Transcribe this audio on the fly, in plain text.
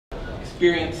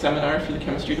experience seminar for the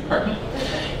chemistry department.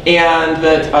 And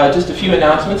that just a few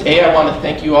announcements. I want to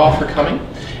thank you all for coming.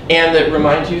 And that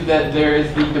remind you that there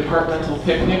is the departmental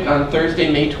picnic on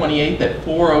Thursday, May 28th at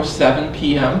 4:07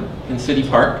 p.m. in City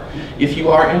Park. If you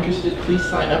are interested, please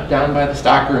sign up down by the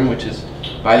stockroom, which is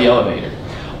by the elevator.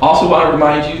 Also want to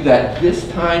remind you that this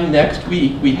time next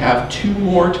week we have 2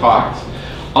 more talks.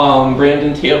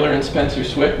 Brandon Taylor and Spencer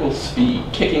Swick will be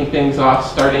kicking things off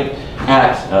starting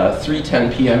at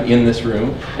 3:10 p.m. in this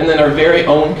room. And then our very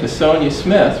own Casonia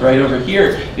Smith, right over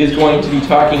here, is going to be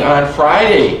talking on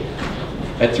Friday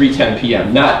at 3:10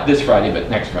 p.m. Not this Friday, but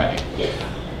next Friday.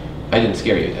 I didn't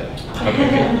scare you, did I? Okay,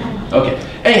 good. Okay.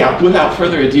 Anyhow, without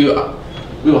further ado,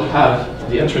 we will have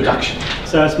the introduction.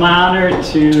 So it's my honor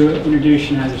to introduce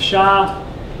Sheeniza Shah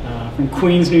from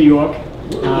Queens, New York.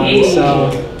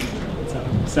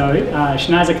 So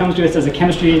Sheeniza comes to us as a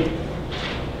chemistry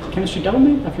double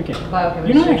major? I forget.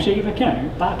 Biochemistry. You're not actually even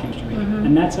a biochemistry major,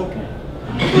 and that's okay.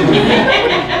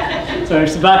 So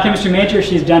she's a biochemistry major.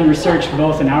 She's done research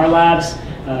both in our labs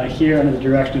here under the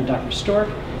direction of Dr. Stork,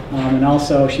 and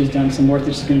also she's done some work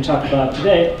that she's going to talk about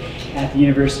today at the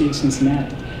University of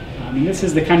Cincinnati. And this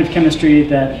is the kind of chemistry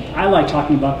that I like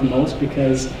talking about the most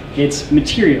because it's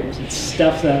materials. It's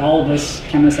stuff that all of us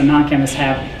chemists and non-chemists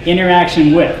have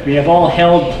interaction with. We have all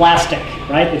held plastic,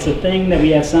 right? It's a thing that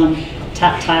we have some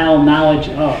tactile knowledge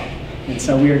of. And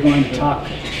so we are going to talk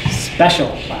special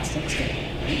plastics today.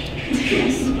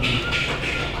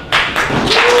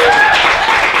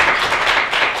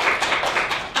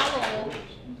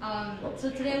 So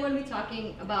today I'm going to be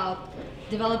talking about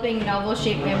developing novel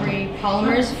shape memory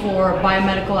polymers for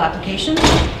biomedical applications.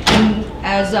 And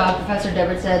as Professor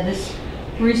Debrett said, this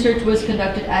research was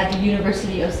conducted at the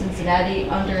University of Cincinnati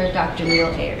under Dr. Neil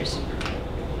Ayers.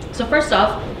 So first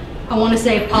off, I want to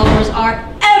say polymers are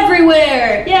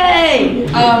everywhere! Yay!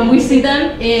 We see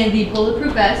them in the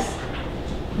bulletproof vests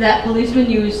that policemen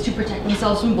use to protect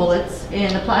themselves from bullets,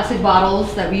 in the plastic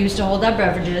bottles that we use to hold our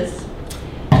beverages,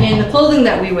 in the clothing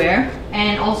that we wear,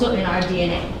 and also in our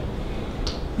DNA.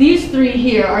 These 3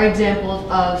 here are examples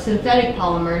of synthetic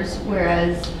polymers,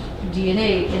 whereas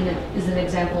DNA is an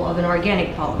example of an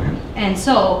organic polymer. And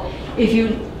so, if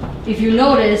you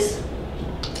notice,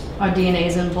 our DNA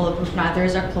isn't bulletproof, neither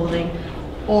is our clothing,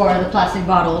 or the plastic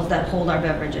bottles that hold our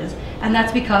beverages. And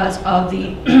that's because of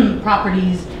the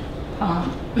properties,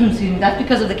 that's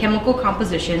because of the chemical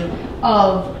composition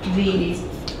of the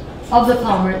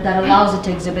polymer that allows it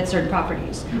to exhibit certain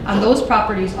properties. And those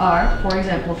properties are, for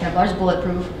example, Kevlar is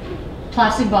bulletproof,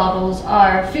 plastic bottles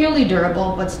are fairly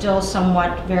durable but still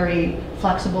somewhat very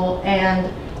flexible,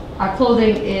 and our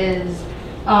clothing is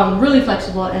really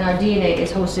flexible, and our DNA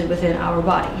is hosted within our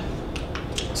body.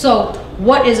 So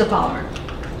what is a polymer?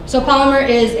 So polymer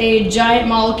is a giant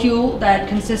molecule that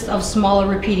consists of smaller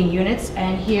repeating units,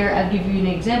 and here I've given you an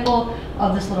example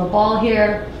of this little ball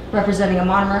here representing a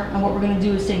monomer, and what we're going to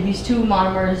do is take these 2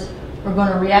 monomers, we're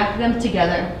going to react them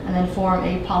together and then form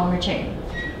a polymer chain.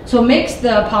 So what makes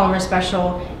the polymer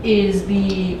special is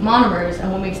the monomers, and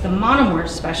what makes the monomers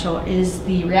special is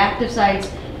the reactive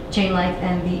sites, chain length,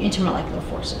 and the intermolecular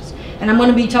forces. And I'm going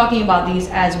to be talking about these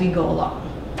as we go along.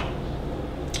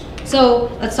 So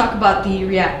let's talk about the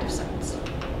reactive sites.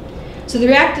 So the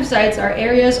reactive sites are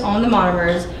areas on the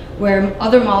monomers where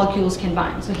other molecules can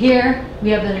bind. So here we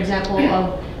have an example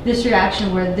of this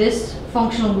reaction where this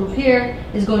functional group here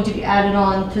is going to be added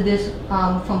on to this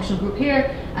functional group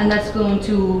here, and that's going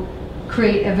to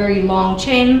create a very long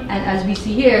chain. And as we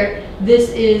see here,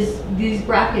 these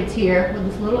brackets here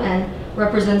with this little n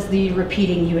represents the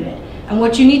repeating unit. And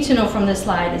what you need to know from this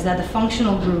slide is that the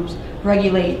functional groups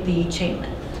regulate the chain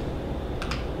length.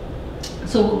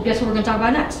 So guess what we're going to talk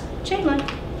about next? Chain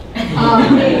length.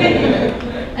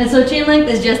 And so chain length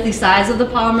is just the size of the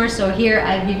polymer. So here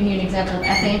I've given you an example of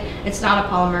ethane. It's not a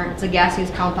polymer, it's a gaseous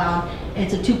compound.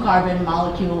 It's a 2-carbon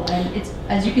molecule, and it's,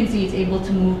 as you can see, it's able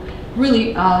to move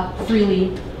really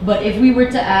freely. But if we were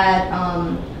to add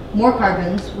more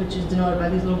carbons, which is denoted by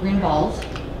these little green balls,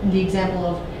 in the example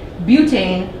of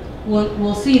butane,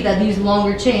 we'll see that these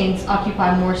longer chains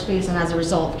occupy more space and as a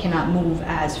result cannot move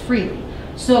as freely.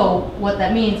 So what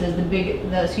that means is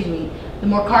the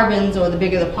more carbons or the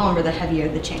bigger the polymer, the heavier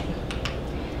the chain.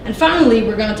 And finally,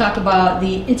 we're going to talk about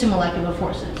the intermolecular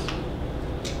forces.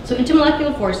 So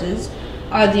intermolecular forces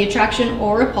are the attraction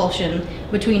or repulsion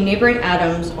between neighboring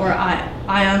atoms or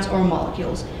ions or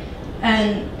molecules.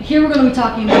 And here we're going to be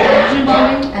talking about hydrogen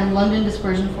bonding and London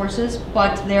dispersion forces,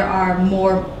 but there are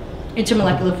more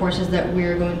intermolecular forces that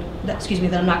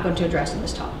that I'm not going to address in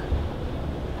this talk.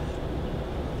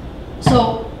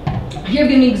 So here I'm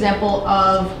giving an example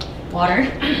of water.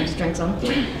 I just drank some.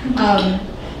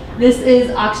 This is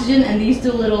oxygen, and these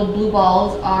two little blue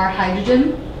balls are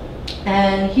hydrogen.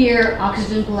 And here,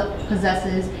 oxygen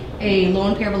possesses a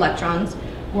lone pair of electrons,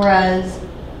 whereas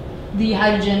the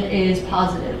hydrogen is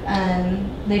positive, and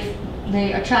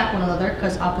they attract one another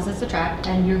because opposites attract,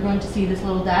 and you're going to see this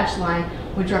little dashed line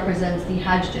which represents the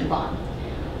hydrogen bond.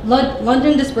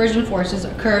 London dispersion forces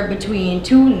occur between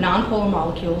two nonpolar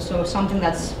molecules, so something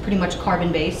that's pretty much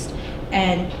carbon-based,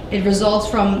 and it results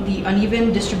from the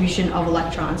uneven distribution of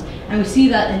electrons. And we see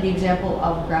that in the example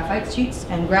of graphite sheets,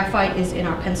 and graphite is in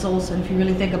our pencils, and if you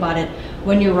really think about it,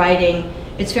 when you're writing,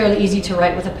 it's fairly easy to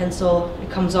write with a pencil. It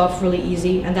comes off really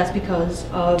easy, and that's because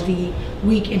of the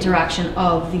weak interaction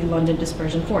of the London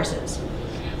dispersion forces.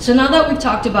 So now that we've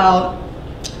talked about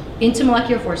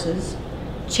intermolecular forces,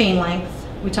 chain length,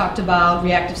 we talked about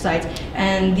reactive sites,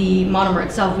 and the monomer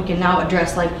itself, we can now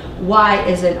address like, why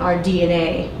isn't our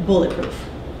DNA bulletproof?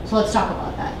 So let's talk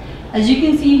about that. As you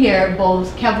can see here,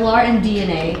 both Kevlar and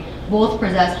DNA both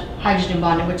possess hydrogen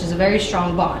bonding, which is a very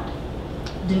strong bond,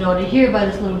 denoted here by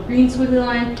this little green squiggly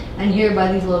line and here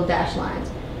by these little dashed lines.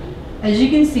 As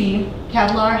you can see,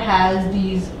 Kevlar has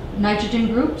these nitrogen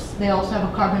groups. They also have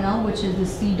a carbonyl, which is the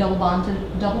C double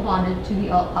bonded to the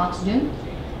oxygen,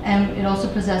 and it also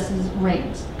possesses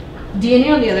rings.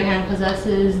 DNA, on the other hand,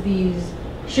 possesses these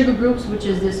sugar groups, which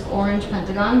is this orange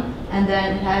pentagon, and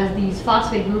then it has these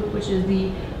phosphate group, which is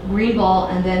the green ball,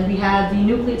 and then we have the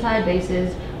nucleotide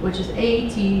bases, which is A,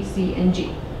 T, C, and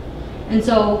G. And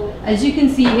so, as you can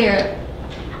see here,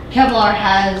 Kevlar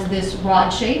has this rod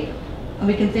shape, and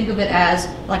we can think of it as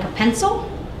like a pencil,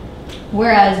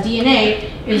 whereas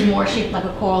DNA is more shaped like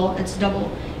a coil. It's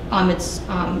double,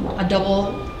 a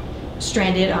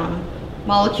double-stranded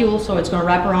molecule, so it's going to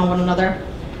wrap around one another.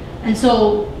 And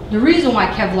so the reason why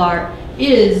Kevlar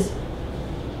is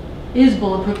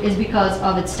bulletproof is because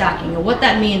of its stacking. And what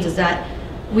that means is that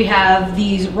we have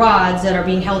these rods that are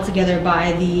being held together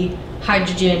by the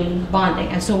hydrogen bonding.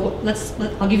 And so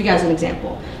I'll give you guys an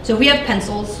example. So if we have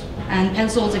pencils, and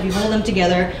pencils, if you hold them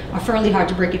together, are fairly hard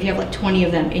to break if you have like 20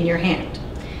 of them in your hand.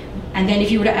 And then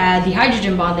if you were to add the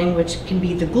hydrogen bonding, which can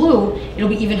be the glue, it'll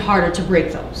be even harder to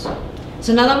break those.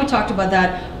 So now that we talked about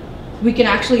that, we can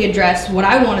actually address what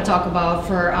I want to talk about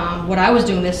for what I was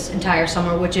doing this entire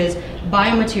summer, which is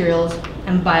biomaterials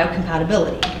and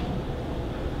biocompatibility.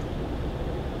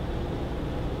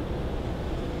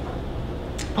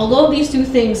 Although these two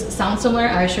things sound similar,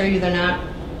 I assure you they're not.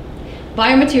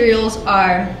 Biomaterials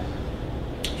are,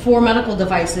 for medical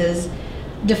devices,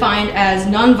 defined as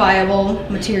non-viable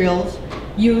materials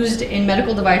used in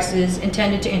medical devices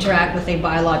intended to interact with a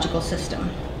biological system.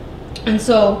 And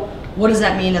so, what does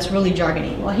that mean? That's really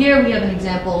jargony. Well, here we have an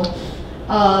example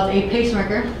of a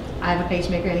pacemaker. I have a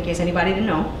pacemaker in case anybody didn't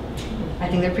know. I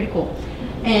think they're pretty cool.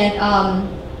 And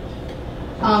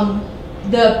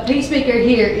the pacemaker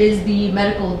here is the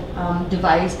medical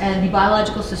device, and the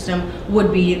biological system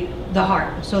would be the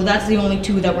heart. So that's the only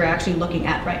two that we're actually looking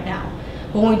at right now.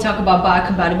 But when we talk about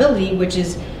biocompatibility, which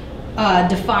is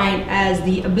defined as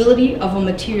the ability of a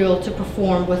material to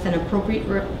perform with an appropriate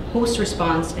host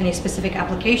response in a specific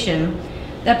application,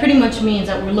 that pretty much means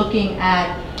that we're looking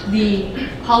at the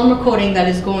polymer coating that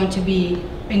is going to be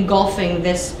engulfing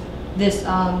this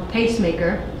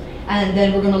pacemaker, and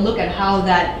then we're going to look at how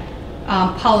that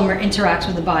polymer interacts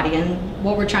with the body. And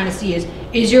what we're trying to see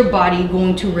is your body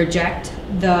going to reject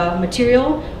the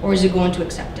material, or is it going to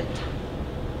accept it?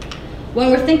 When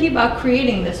we're thinking about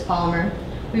creating this polymer,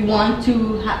 we wanted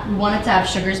to have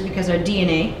sugars because our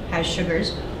DNA has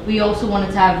sugars. We also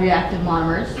wanted to have reactive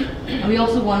monomers, and we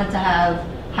also wanted to have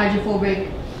hydrophobic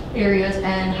areas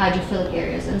and hydrophilic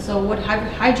areas. And so what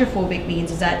hydrophobic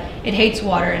means is that it hates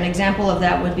water. An example of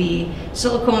that would be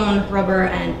silicone, rubber,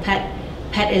 and PET.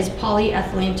 PET is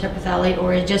polyethylene terephthalate,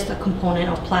 or is just a component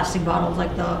of plastic bottles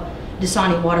like the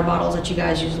Dasani water bottles that you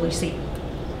guys usually see.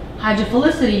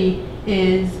 Hydrophilicity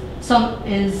is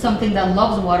something that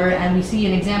loves water, and we see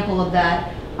an example of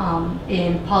that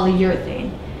in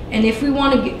polyurethane. And if you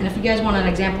guys want an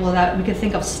example of that, we could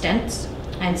think of stents,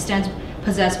 and stents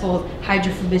possess both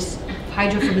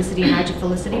hydrophobicity and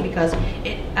hydrophilicity, because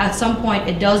at some point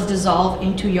it does dissolve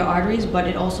into your arteries, but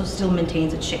it also still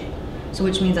maintains its shape. So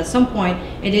which means at some point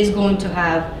it is going to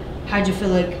have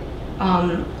hydrophilic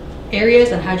areas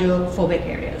and hydrophobic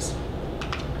areas.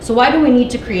 So why do we need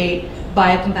to create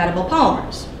biocompatible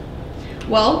polymers?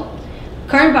 Well,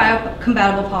 current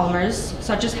biocompatible polymers,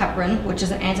 such as heparin, which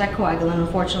is an anticoagulant,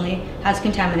 unfortunately has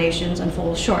contaminations and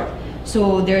falls short.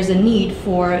 So there's a need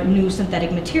for new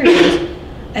synthetic materials.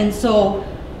 And so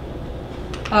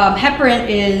heparin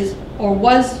is, or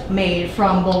was made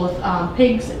from both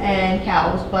pigs and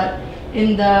cows, but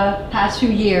in the past few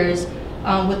years,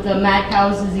 with the mad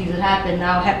cow's disease that happened,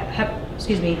 now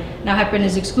now heparin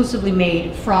is exclusively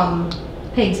made from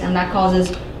pigs, and that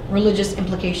causes religious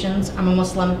implications. I'm a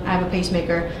Muslim, I have a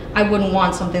pacemaker. I wouldn't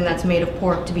want something that's made of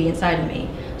pork to be inside of me.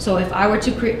 So if I were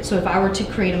to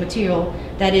create a material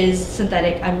that is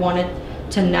synthetic, I'd want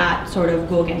it to not sort of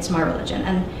go against my religion.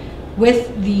 And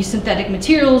with the synthetic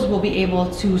materials, we'll be able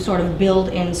to sort of build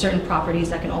in certain properties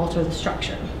that can alter the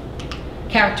structure.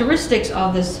 Characteristics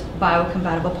of this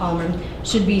biocompatible polymer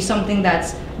should be something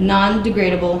that's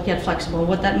non-degradable yet flexible.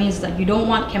 What that means is that you don't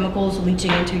want chemicals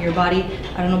leaching into your body.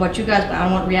 I don't know about you guys, but I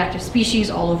don't want reactive species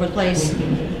all over the place.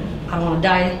 I don't want to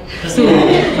die. So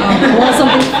I want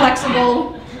something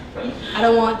flexible. I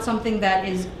don't want something that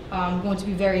is going to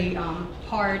be very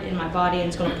hard in my body and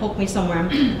it's going to poke me somewhere.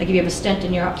 Like if you have a stent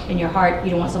in your heart, you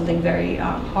don't want something very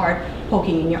hard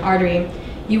poking in your artery.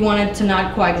 You want it to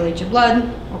not coagulate your blood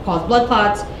or cause blood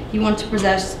clots. You want it to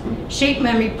possess shape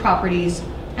memory properties,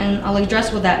 and I'll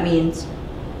address what that means.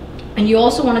 And you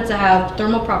also want it to have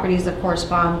thermal properties that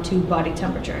correspond to body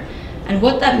temperature. And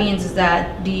what that means is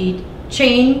that the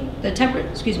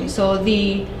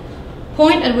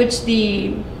point at which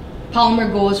the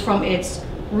polymer goes from its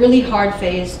really hard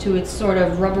phase to its sort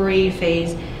of rubbery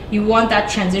phase, you want that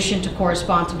transition to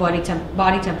correspond to body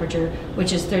temperature,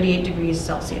 which is 38 degrees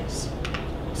Celsius.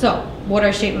 So, what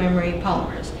are shape memory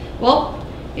polymers? Well,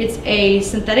 it's a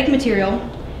synthetic material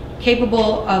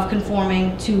capable of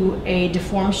conforming to a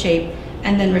deformed shape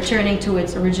and then returning to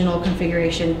its original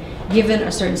configuration given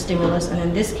a certain stimulus, and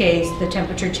in this case, the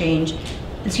temperature change.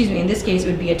 In this case, it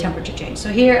would be a temperature change. So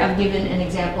here I've given an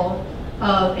example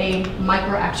of a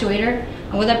micro actuator,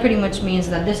 and what that pretty much means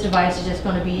is that this device is just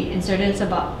going to be inserted into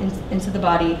the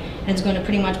body, and it's going to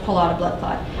pretty much pull out a blood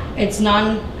clot. It's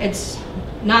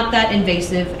not that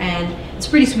invasive, and it's a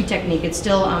pretty sweet technique. It's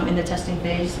still in the testing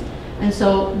phase. And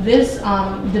so this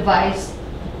device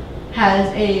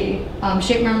has a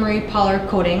shape memory polymer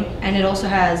coating, and it also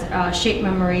has shape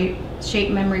memory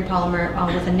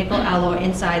polymer with a nickel alloy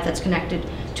inside that's connected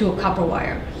to a copper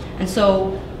wire. And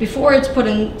so before it's put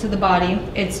into the body,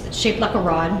 it's shaped like a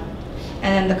rod, and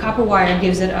then the copper wire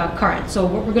gives it a current. So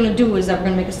what we're going to do is that we're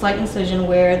going to make a slight incision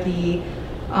where the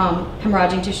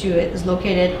hemorrhaging tissue is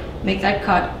located, make that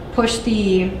cut, push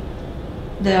the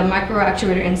micro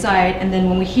actuator inside, and then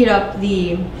when we heat up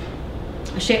the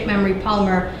shape memory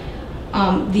polymer,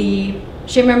 the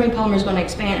shape memory polymer is going to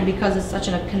expand, and because it's such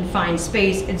a confined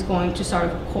space, it's going to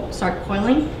start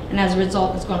coiling, and as a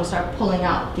result, it's going to start pulling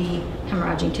out the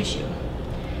hemorrhaging tissue.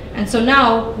 And so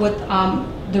now, with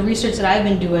the research that I've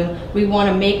been doing, we want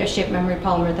to make a shape memory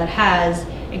polymer that has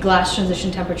a glass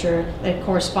transition temperature that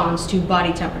corresponds to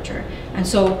body temperature. And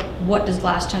so what does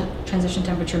glass transition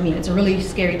temperature mean? It's a really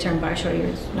scary term, but I assure you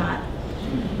it's not.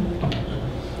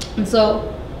 And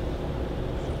so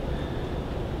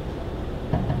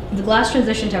the glass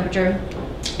transition temperature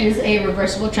is a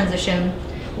reversible transition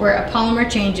where a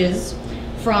polymer changes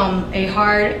from a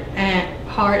hard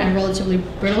and relatively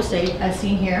brittle state, as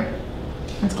seen here.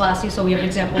 It's glassy, so we have an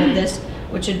example of this,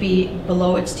 which would be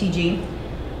below its TG,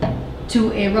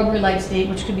 to a rubbery light state,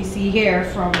 which could be seen here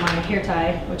from my hair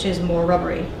tie, which is more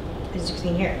rubbery, as you can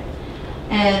see here.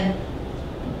 And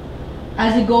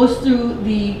as it goes through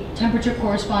the temperature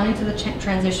corresponding to the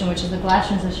transition, which is the glass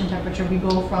transition temperature, we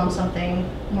go from something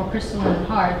more crystalline and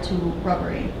hard to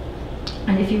rubbery.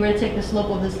 And if you were to take the slope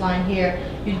of this line here,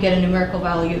 you'd get a numerical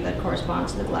value that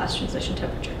corresponds to the glass transition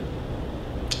temperature.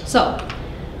 So,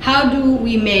 how do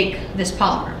we make this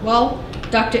polymer? Well,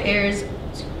 Dr. Ayers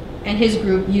and his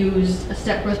group used a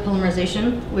step-growth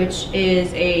polymerization, which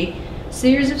is a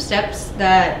series of steps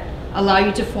that allow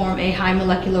you to form a high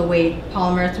molecular weight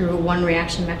polymer through one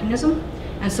reaction mechanism.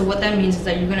 And so what that means is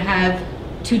that you're going to have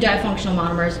two difunctional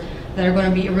monomers that are going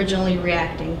to be originally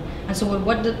reacting. And so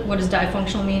what does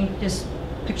difunctional mean? Just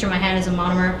picture my hand as a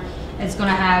monomer. It's going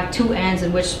to have two ends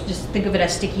in which, just think of it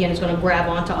as sticky, and it's going to grab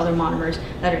onto other monomers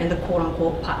that are in the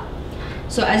quote-unquote pot.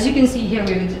 So as you can see here,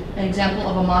 we have an example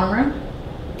of a monomer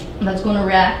that's going to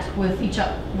react with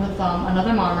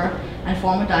another monomer and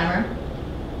form a dimer.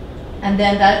 And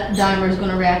then that dimer is going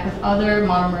to react with other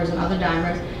monomers and other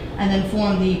dimers and then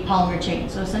form the polymer chain.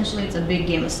 So essentially it's a big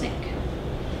game of snake.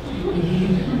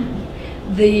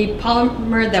 The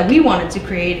polymer that we wanted to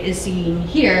create is seen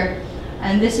here,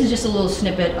 and this is just a little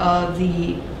snippet of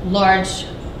the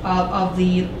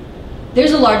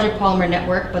there's a larger polymer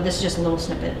network, but this is just a little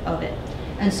snippet of it.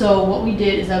 And so what we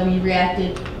did is that we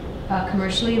reacted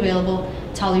commercially available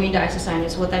toluene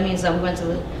diisocyanate. So what that means is that we went to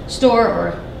the store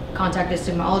or contacted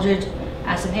Sigma Aldrich,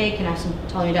 asked them, hey, can I have some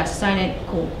toluene diisocyanate?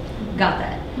 Cool, got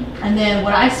that. And then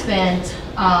what I spent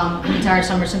the entire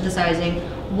summer synthesizing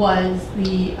was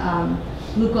the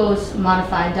glucose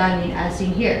modified diamine as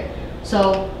seen here.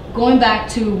 So going back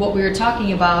to what we were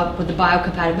talking about with the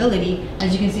biocompatibility,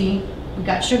 as you can see, we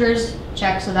got sugars,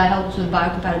 check, so that helps with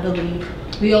biocompatibility.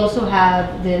 We also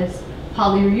have this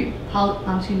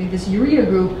this urea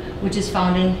group, which is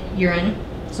found in urine.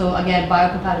 So again,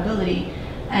 biocompatibility.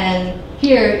 And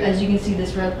here, as you can see,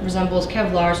 this resembles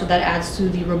Kevlar, so that adds to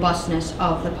the robustness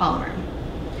of the polymer.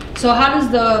 So how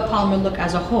does the polymer look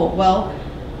as a whole? Well,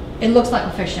 it looks like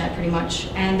a fishnet pretty much.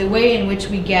 And the way in which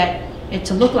we get it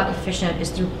to look like a fishnet is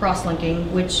through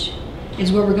cross-linking, which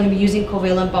is where we're going to be using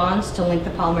covalent bonds to link the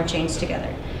polymer chains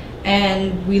together.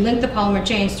 And we link the polymer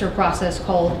chains through a process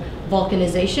called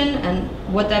vulcanization, and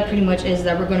what that pretty much is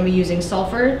that we're going to be using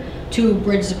sulfur to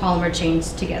bridge the polymer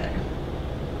chains together.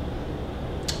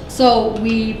 So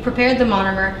we prepared the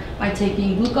monomer by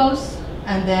taking glucose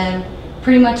and then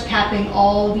pretty much capping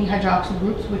all the hydroxyl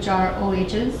groups, which are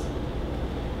OHs.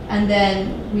 And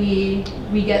then we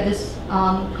get this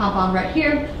compound right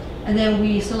here, and then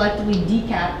we selectively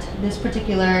decapped this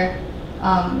particular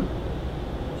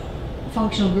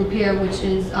functional group here, which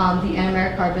is the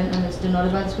anomeric carbon, and it's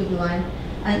denoted by the squiggly line.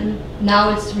 And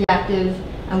now it's reactive,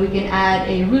 and we can add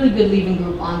a really good leaving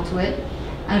group onto it.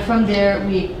 And from there,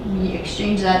 we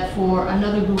exchange that for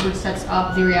another group which sets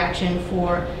up the reaction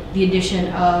for the addition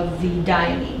of the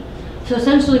diamine. So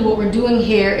essentially what we're doing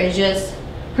here is just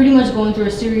pretty much going through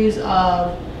a series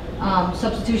of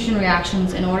substitution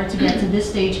reactions in order to get to this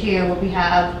stage here where we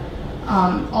have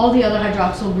all the other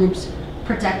hydroxyl groups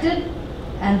protected,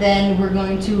 and then we're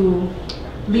going to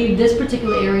leave this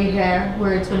particular area here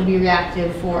where it's going to be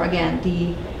reactive for, again,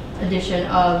 the addition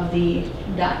of the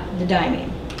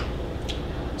diamine.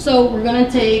 So we're going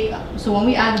to take, so when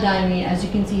we add the diamine, as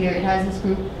you can see here, it has this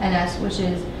group NS, which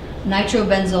is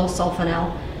nitrobenzyl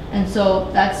sulfonyl. And so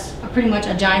that's pretty much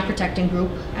a giant protecting group.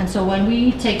 And so when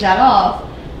we take that off,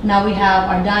 now we have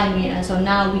our diamine, and so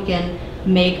now we can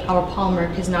make our polymer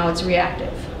because now it's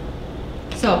reactive.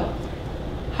 So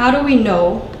how do we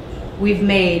know we've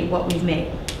made what we've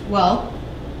made? Well,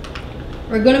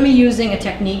 we're going to be using a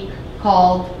technique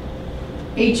called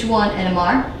H1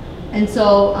 NMR. And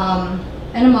so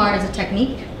NMR is a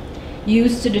technique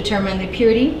used to determine the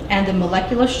purity and the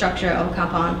molecular structure of a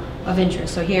compound of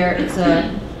interest. So here it's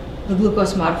the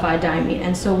glucose modified diamine.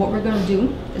 And so what we're going to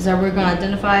do is that we're going to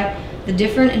identify the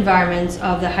different environments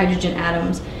of the hydrogen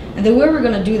atoms. And the way we're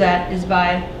going to do that is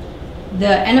by the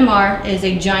NMR is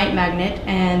a giant magnet,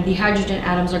 and the hydrogen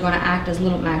atoms are going to act as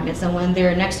little magnets. And when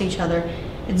they're next to each other,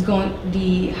 it's going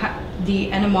the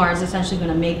NMR is essentially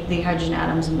going to make the hydrogen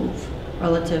atoms move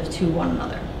relative to one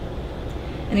another.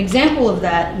 An example of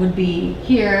that would be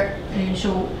here, and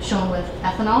shown with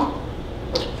ethanol,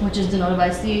 which is denoted by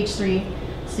CH3,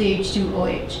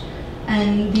 CH2OH.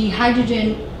 And the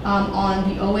hydrogen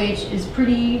on the OH is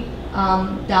pretty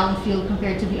downfield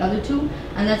compared to the other two,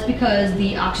 and that's because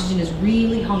the oxygen is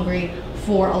really hungry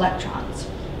for electrons.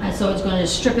 And so it's going to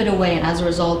strip it away, and as a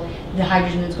result, the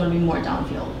hydrogen is going to be more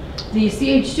downfield. The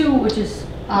CH2, which is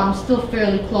still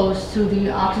fairly close to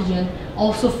the oxygen,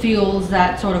 also feels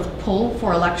that sort of pull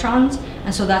for electrons,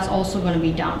 and so that's also going to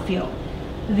be downfield.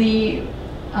 The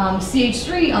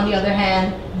CH3, on the other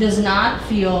hand, does not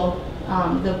feel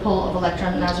the pull of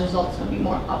electrons, and as a result, it's going to be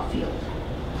more upfield.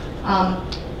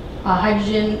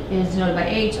 Hydrogen is denoted by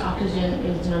H, oxygen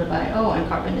is denoted by O, and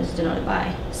carbon is denoted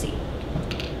by C.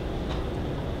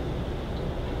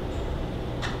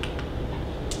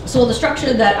 So the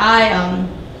structure that I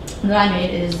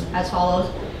made is as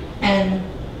follows, and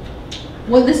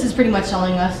what this is pretty much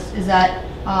telling us is that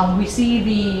we see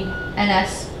the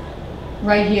NS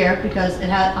right here because it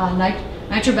has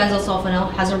nitrobenzyl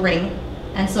sulfonyl has a ring,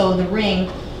 and so the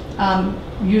ring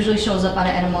usually shows up on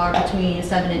an NMR between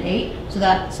 7 and 8. So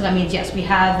that means yes, we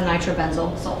have the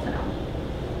nitrobenzyl sulfonyl.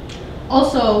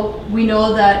 Also, we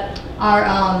know that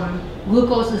our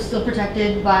glucose is still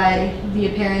protected by the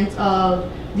appearance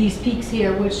of these peaks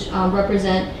here, which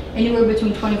represent anywhere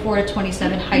between 24 to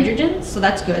 27 hydrogens, so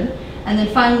that's good. And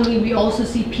then finally, we also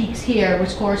see peaks here,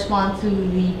 which correspond to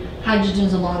the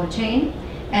hydrogens along the chain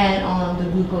and on the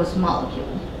glucose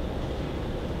molecule.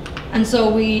 And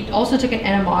so we also took an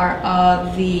NMR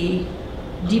of the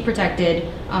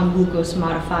deprotected glucose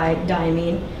modified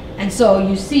diamine. And so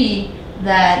you see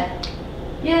that,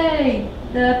 yay,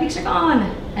 the peaks are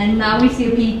gone. And now we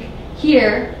see a peak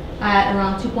here at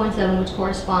around 2.7, which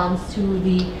corresponds to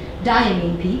the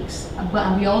diamine peaks.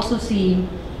 But we also see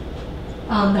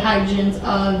the hydrogens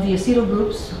of the acetyl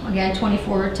groups, again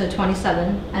 24 to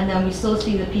 27, and then we still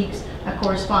see the peaks that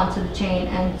correspond to the chain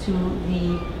and to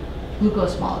the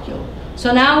glucose molecule.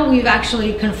 So now we've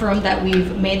actually confirmed that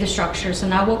we've made the structure. So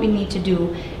now what we need to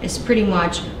do is pretty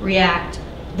much react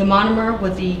the monomer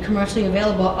with the commercially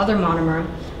available other monomer,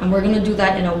 and we're going to do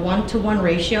that in a 1-to-1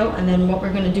 ratio, and then what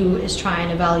we're going to do is try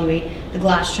and evaluate the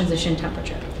glass transition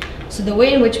temperature. So the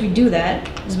way in which we do that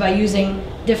is by using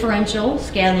differential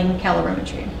scaling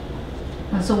calorimetry.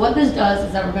 And so what this does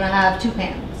is that we're going to have two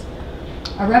pans,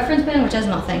 a reference pan which has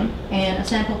nothing and a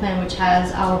sample pan which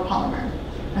has our polymer.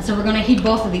 And so we're going to heat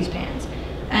both of these pans.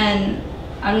 And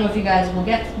I don't know if you guys will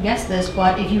guess this,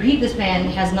 but if you heat this pan,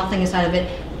 it has nothing inside of it,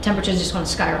 the temperature is just going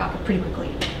to skyrocket pretty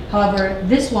quickly. However,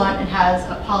 this one, it has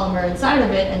a polymer inside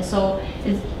of it, and so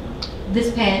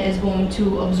this pan is going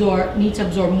to need to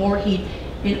absorb more heat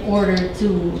in order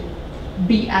to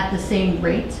be at the same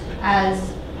rate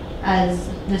as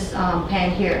this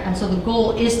pan here. And so the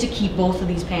goal is to keep both of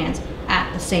these pans at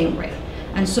the same rate.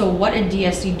 And so what a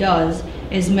DSC does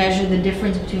is measure the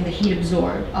difference between the heat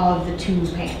absorbed of the two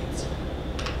pans.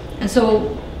 And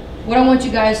so what I want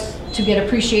you guys to get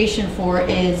appreciation for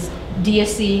is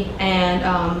DSC and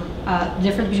the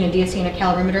difference between a DSC and a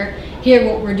calorimeter. Here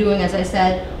what we're doing, as I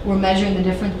said, we're measuring the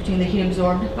difference between the heat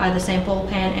absorbed by the sample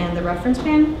pan and the reference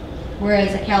pan,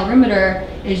 whereas a calorimeter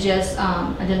is just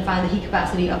identifying the heat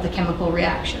capacity of the chemical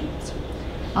reactions.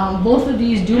 Both of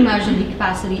these do measure heat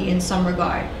capacity in some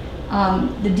regard.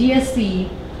 The DSC,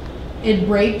 it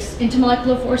breaks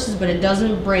intermolecular forces, but it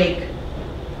doesn't break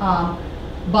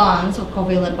bonds or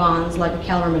covalent bonds like a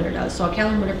calorimeter does. So a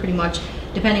calorimeter pretty much,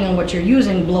 depending on what you're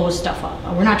using, blows stuff up.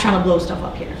 We're not trying to blow stuff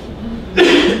up here.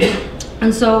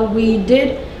 And so we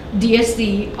did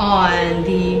DSC on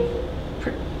the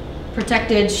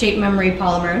protected shape memory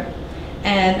polymer,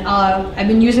 and I've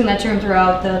been using that term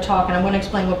throughout the talk, and I'm going to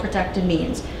explain what protected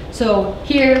means. So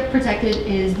here, protected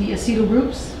is the acetyl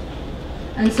groups,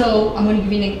 and so I'm going to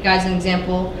give you guys an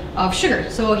example of sugar.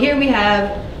 So here we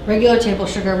have regular table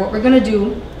sugar. What we're going to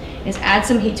do is add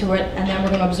some heat to it, and then we're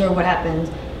going to observe what happens.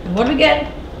 And what do we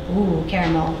get? Ooh,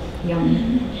 caramel,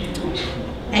 yum.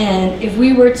 And if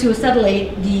we were to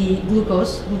acetylate the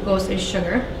glucose is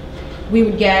sugar, we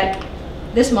would get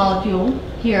this molecule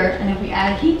here, and if we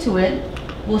add heat to it,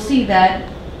 we'll see that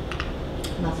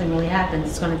nothing really happens.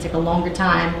 It's going to take a longer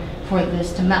time for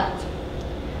this to melt.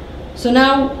 So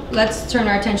now let's turn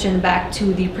our attention back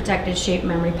to the protected shape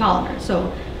memory polymer.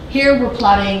 So here we're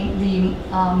plotting the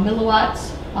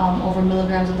milliwatts over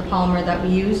milligrams of the polymer that we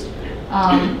used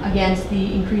against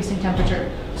the increasing temperature.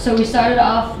 So we started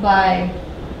off by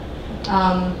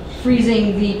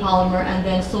freezing the polymer and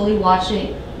then slowly watch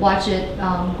it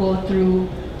go through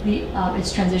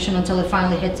its transition until it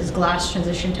finally hits its glass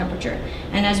transition temperature.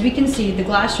 And as we can see, the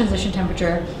glass transition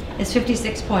temperature is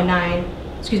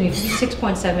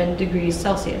 56.7 degrees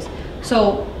Celsius.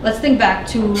 So let's think back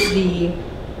to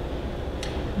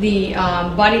the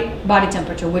body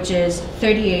temperature, which is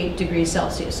 38 degrees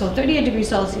Celsius. So 38 degrees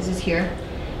Celsius is here,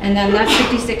 and then that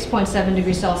 56.7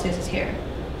 degrees Celsius is here.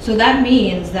 So that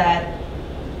means that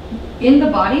in the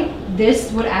body,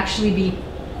 this would actually be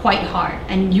quite hard,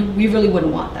 and we really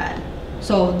wouldn't want that.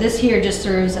 So this here just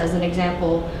serves as an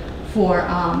example for,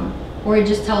 or it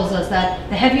just tells us that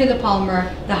the heavier the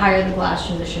polymer, the higher the glass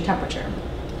transition temperature.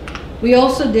 We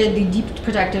also did the deep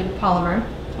protected polymer,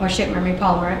 or shape memory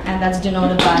polymer, and that's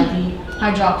denoted by the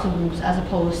hydroxyl groups as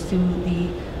opposed to the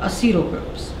acetyl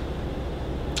groups.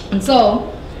 And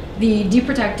so the deep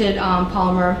protected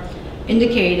polymer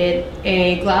indicated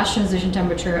a glass transition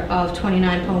temperature of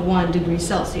 29.1 degrees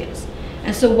Celsius.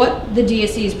 And so what the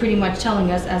DSC is pretty much telling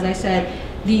us, as I said,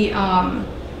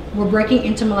 we're breaking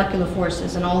intermolecular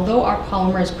forces, and although our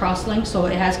polymer is cross-linked, so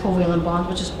it has covalent bonds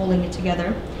which is holding it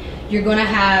together, you're going to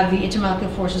have the intermolecular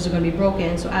forces are going to be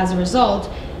broken. So as a result,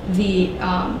 the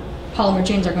polymer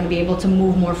chains are going to be able to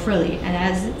move more freely, and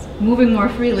as it's moving more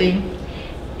freely,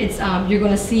 you're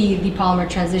going to see the polymer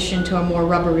transition to a more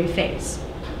rubbery phase.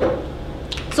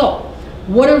 So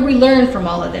what have we learned from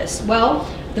all of this? Well,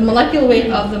 the molecular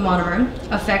weight of the monomer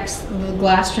affects the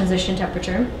glass transition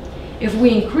temperature. If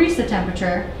we increase the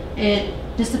temperature, it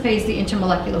dissipates the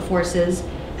intermolecular forces,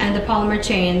 and the polymer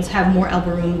chains have more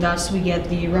elbow room, thus we get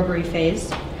the rubbery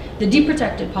phase. The deep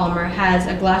protected polymer has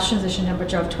a glass transition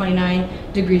temperature of 29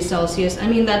 degrees Celsius. I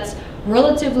mean, that's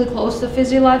relatively close to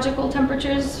physiological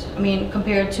temperatures. I mean,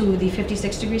 compared to the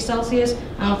 56 degrees Celsius,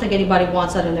 I don't think anybody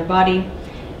wants that in their body.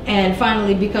 And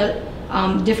finally, because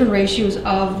different ratios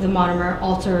of the monomer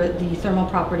alter the thermal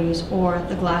properties or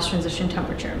the glass transition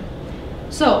temperature.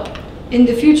 So in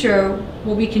the future,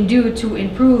 what we can do to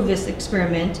improve this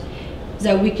experiment is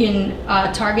that we can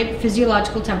target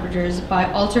physiological temperatures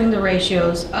by altering the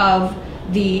ratios of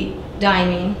the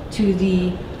diamine to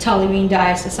the toluene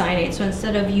diisocyanate. So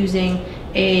instead of using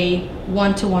a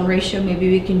 1-to-1 ratio.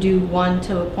 Maybe we can do 1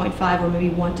 to 0.5 or maybe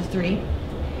 1 to 3.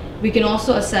 We can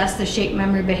also assess the shape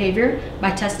memory behavior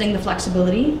by testing the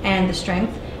flexibility and the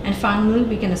strength. And finally,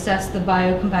 we can assess the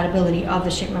biocompatibility of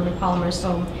the shape memory polymers.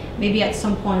 So maybe at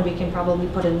some point we can probably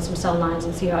put in some cell lines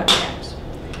and see how it reacts.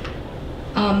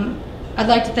 I'd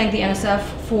like to thank the NSF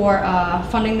for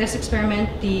funding this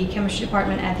experiment, the chemistry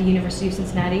department at the University of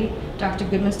Cincinnati, Dr.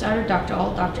 Goodman-Starter, Dr.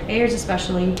 Alt, Dr. Ayers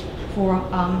especially for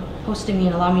hosting me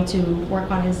and allowing me to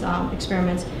work on his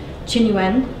experiments, Chin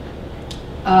Yuen,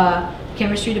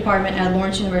 chemistry department at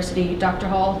Lawrence University, Dr.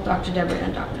 Hall, Dr. Deborah,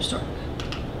 and Dr. Stork.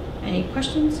 Any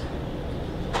questions?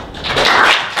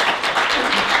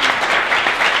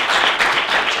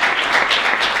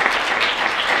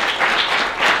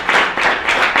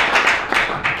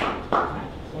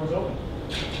 Floor's open.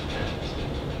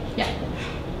 Yeah.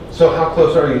 So how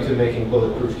close are you to making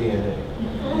bulletproof DNA?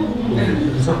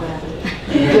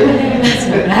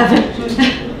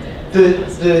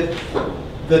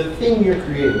 The thing you're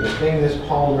creating, the thing this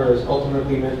polymer is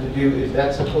ultimately meant to do, is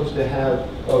that supposed to have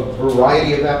a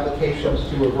variety of applications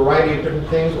to a variety of different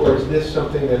things, or is this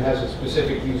something that has a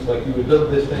specific use, like you would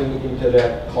build this thing into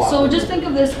that clock? So just think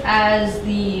of this as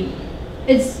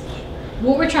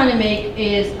what we're trying to make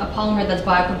is a polymer that's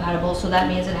biocompatible, so that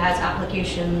means it has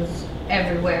applications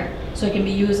everywhere. So it can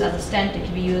be used as a stent, it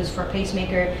can be used for a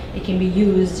pacemaker, it can be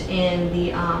used in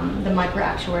the micro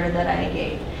actuator that I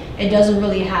gave. It doesn't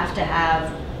really have to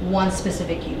have one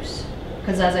specific use.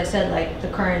 Because as I said, like the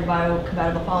current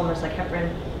biocompatible polymers like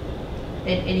heparin,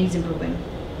 it needs improving.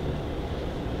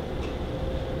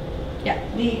 Yeah.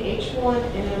 The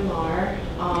H1 NMR,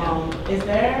 is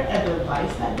there a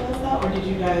device that does that, or did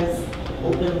you guys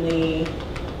openly?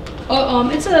 Oh,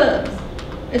 it's a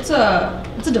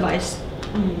device.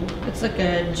 Mm-hmm. It's like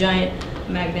a giant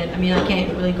magnet. I mean, I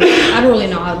can't really go. I don't really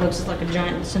know how it looks. It's like a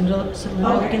giant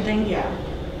cylinder-looking thing. Yeah.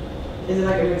 Is it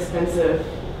like an expensive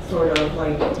sort of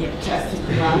like test to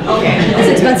run? Okay. It's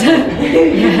expensive.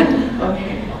 Yeah.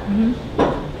 Okay. Mm-hmm.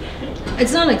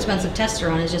 It's not an expensive test to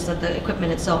run. It's just that the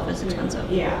equipment itself is expensive.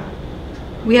 Yeah.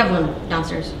 We have one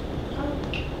downstairs.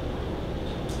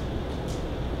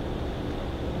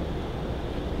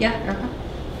 Yeah, Erica?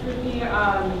 For the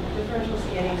differential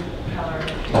scanning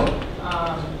calorimetry,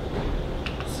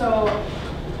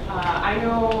 I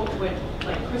know what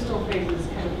like crystal phases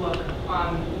kind of look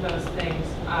on those things,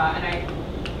 and I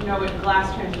know what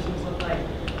glass transitions look like.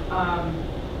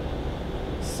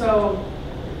 So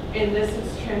in this,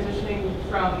 it's transitioning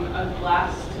from a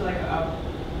glass to like a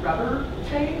rubber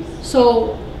phase?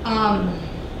 So,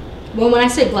 well, when I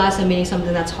say glass, I'm meaning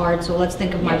something that's hard. So let's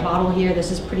think of my bottle here. This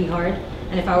is pretty hard.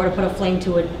 And if I were to put a flame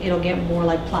to it, it'll get more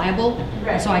like pliable.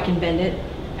 Right. So I can bend it.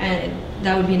 And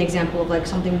that would be an example of like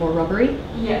something more rubbery.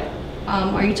 Yeah.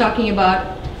 Are you talking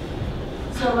about?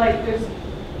 So like there's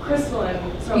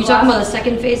crystalline. So you talking about the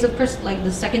second phase of like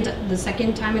the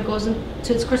second time it goes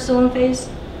into its crystalline phase?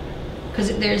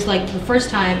 Because there's like the first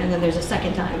time and then there's a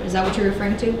second time. Is that what you're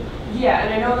referring to? Yeah,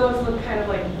 and I know those look kind of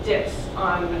like dips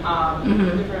on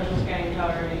differential scanning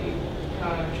calorimetry.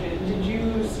 Did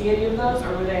you see any of those,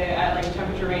 or were they at like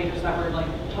temperature ranges that were like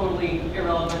totally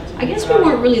irrelevant to I guess we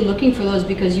weren't really looking for those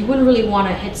because you wouldn't really want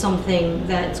to hit something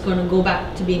that's going to go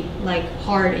back to being like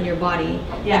hard in your body.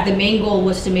 Yeah. Like the main goal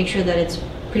was to make sure that it's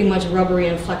pretty much rubbery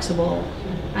and flexible.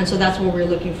 And so that's what we're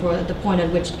looking for at the point at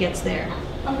which it gets there.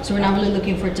 Okay. So we're not really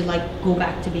looking for it to like go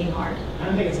back to being hard. I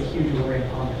don't think it's a huge worry in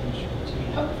polymer chemistry, to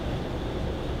me.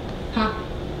 Huh?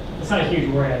 It's not a huge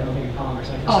worry, I don't think, in polymers.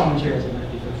 Like for Oh. some materials it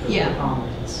might be, for Yeah. polymers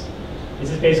it's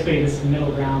just basically this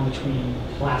middle ground between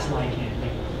glass-like and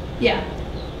liquid. Yeah.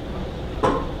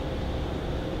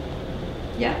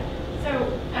 Yeah. So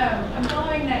I'm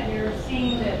following that you're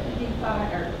seeing that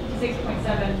 55 or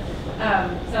 56.7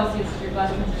 Celsius is your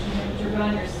glass transition temperature, but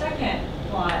on your second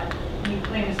plot, you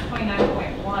claim it's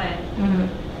 29.1. Mm-hmm.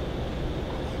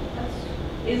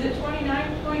 Is it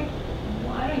 29.1?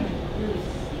 I don't even really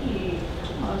see.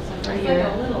 Oh, it's like It's right like here.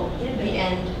 a little divot. The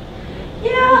end.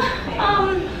 Yeah.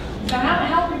 So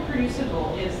how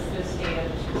reproducible is this data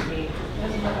that you see? It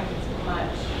doesn't look like it's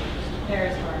much there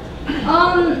as far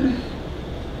as.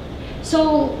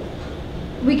 So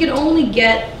we could only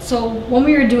get, so when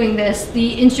we were doing this,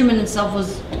 the instrument itself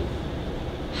was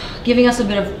giving us a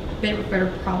bit of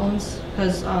problems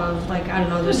because of like, I don't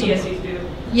know, there's some, DSCs do.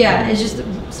 yeah, it's just,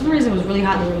 for some reason it was really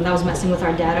hot in the room. That was messing with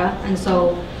our data. And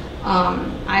so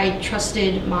I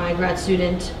trusted my grad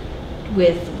student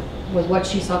with what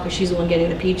she saw because she's the one getting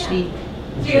the PhD.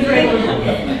 So you were able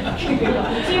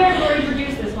to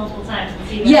reproduce this multiple times and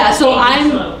see that. Yeah, so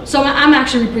change slope. I'm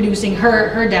actually reproducing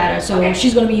her data. So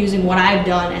she's going to be using what I've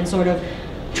done and sort of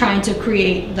trying to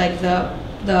create like the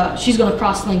she's gonna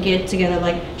cross-link it together.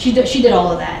 Like she did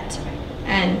all of that,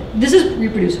 and this is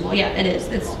reproducible. Yeah, it is.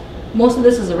 It's most of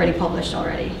this is already published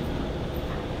already.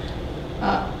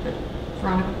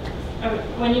 Veronica.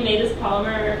 When you made this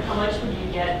polymer, how much would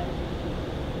you get?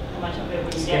 How much of it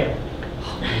would you get?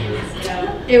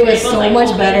 Yeah. It was so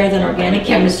much better than organic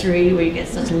chemistry, where you get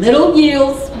such little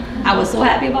yields. I was so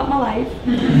happy about my life.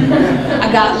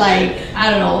 I got like,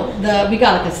 I don't know, we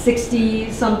got like a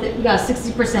 60-something, we got a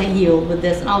 60% yield with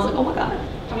this, and I was like, oh my god.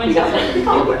 How much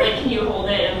can you hold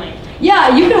it and like?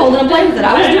 Yeah, you can hold it and play with it.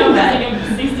 I was doing that.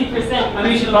 60%. I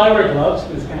mean, you should probably wear gloves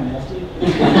because it's kind of nasty.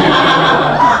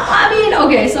 I mean,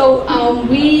 okay, so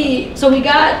we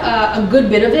got a good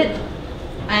bit of it,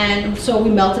 and so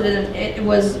we melted it, and it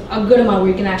was a good amount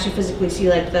where you can actually physically see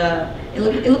like it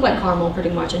looked like caramel pretty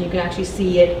much, and you can actually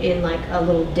see it in like a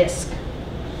little disc.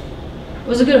 It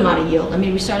was a good amount of yield. I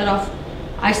mean, I started off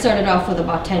with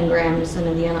about 10 grams, and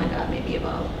in the end I got maybe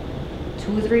about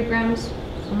 2 or 3 grams,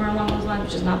 somewhere along those lines,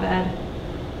 which is not bad.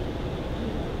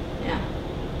 Yeah.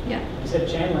 Yeah. You said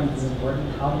chain length is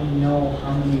important. How do you know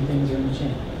how many things are in the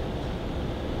chain?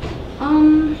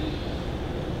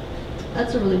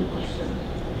 That's a really good question.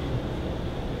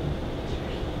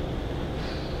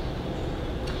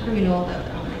 How do we know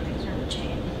how many things are in the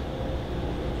chain?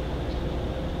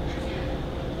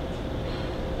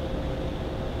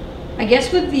 I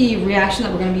guess with the reaction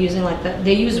that we're going to be using, like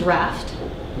they use raft,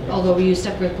 although we use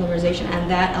separate polymerization, and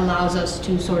that allows us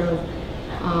to sort of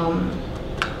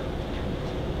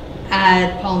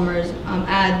add polymers,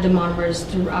 add the monomers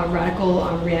through a radical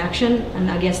reaction, and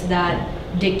I guess that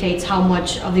dictates how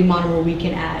much of the monomer we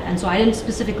can add. And so I didn't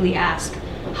specifically ask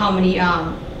how many,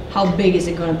 how big is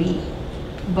it going to be,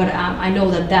 but I know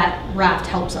that raft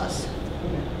helps us.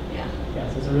 Okay. Yeah. Yeah,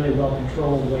 so it's a really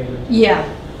well-controlled way to. Yeah.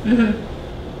 Mm-hmm.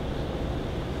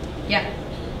 Yeah.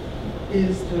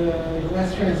 Is the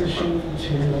glass transition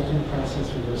to melting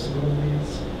process reversible in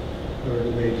these, or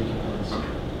do they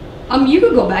decompose? You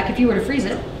could go back if you were to freeze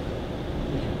it.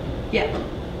 Yeah.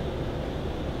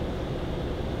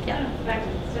 Yeah. Back to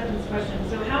Stefan's question.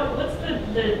 So what's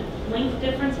the length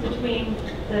difference between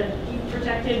the heat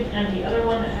protected and the other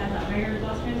one that had the higher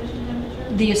glass transition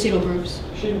temperature? The acetyl groups.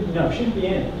 Shouldn't be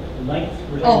any.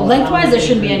 Lengthwise there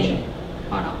shouldn't be any.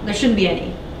 Oh no, there shouldn't be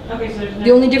any. Okay, so there's no.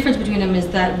 The only difference between them is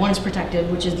that one is protected,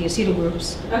 which is the acetyl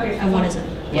groups, Okay, so and one isn't.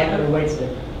 Yeah. Yeah. The weight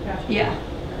stick. Gotcha. Yeah.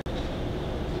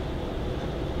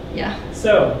 Yeah.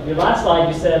 So your last slide,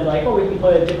 you said like, oh, we can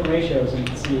play at different ratios and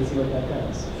see what that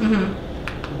does.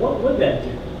 Mm-hmm. What would that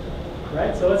do?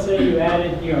 Right. So let's say you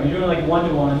added, you're doing like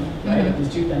 1-to-1, right? Mhm. These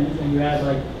two things, and you add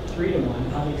like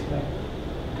 3-to-1. How do you expect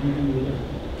anything to be different?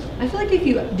 I feel like if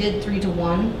you did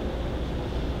 3-to-1,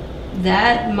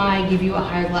 that might give you a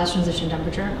higher glass transition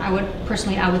temperature. I would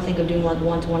think of doing like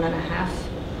 1 to 1.5.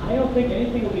 I don't think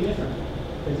anything will be different.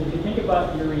 Because if you think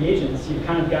about your reagents, you've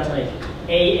kind of got like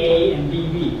AA and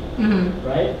BB, Mm-hmm.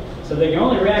 right? So they can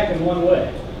only react in one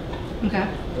way, Okay.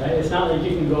 right? It's not like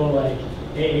you can go like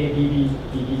AA, BB,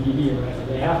 BB, BB, or whatever.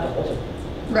 They have to alternate,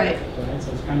 Right. right?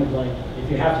 So it's kind of like, if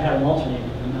you have to have them alternate,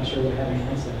 I'm not sure what having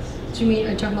excess. So are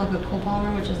you talking about like a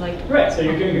copolymer, which is like... Right, so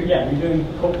you're doing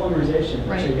copolymerization.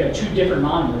 Right. So you've got 2 different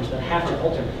monomers that have to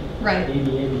alternate. Right. AB,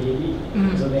 AB, AB.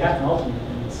 Mhm. So they have to alternate.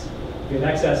 And if you have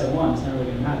excess of one, it's not really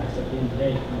going to matter, because at the end of the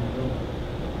day, you can only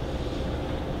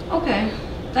go. Okay,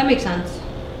 that makes sense.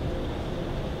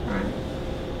 All right.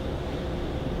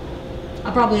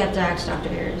 I'll probably have to ask Dr.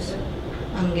 Harris.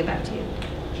 I'm gonna get back to you.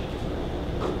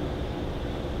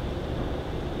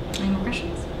 Any more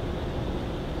questions?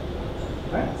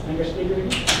 All right, thank you for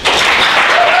speaking.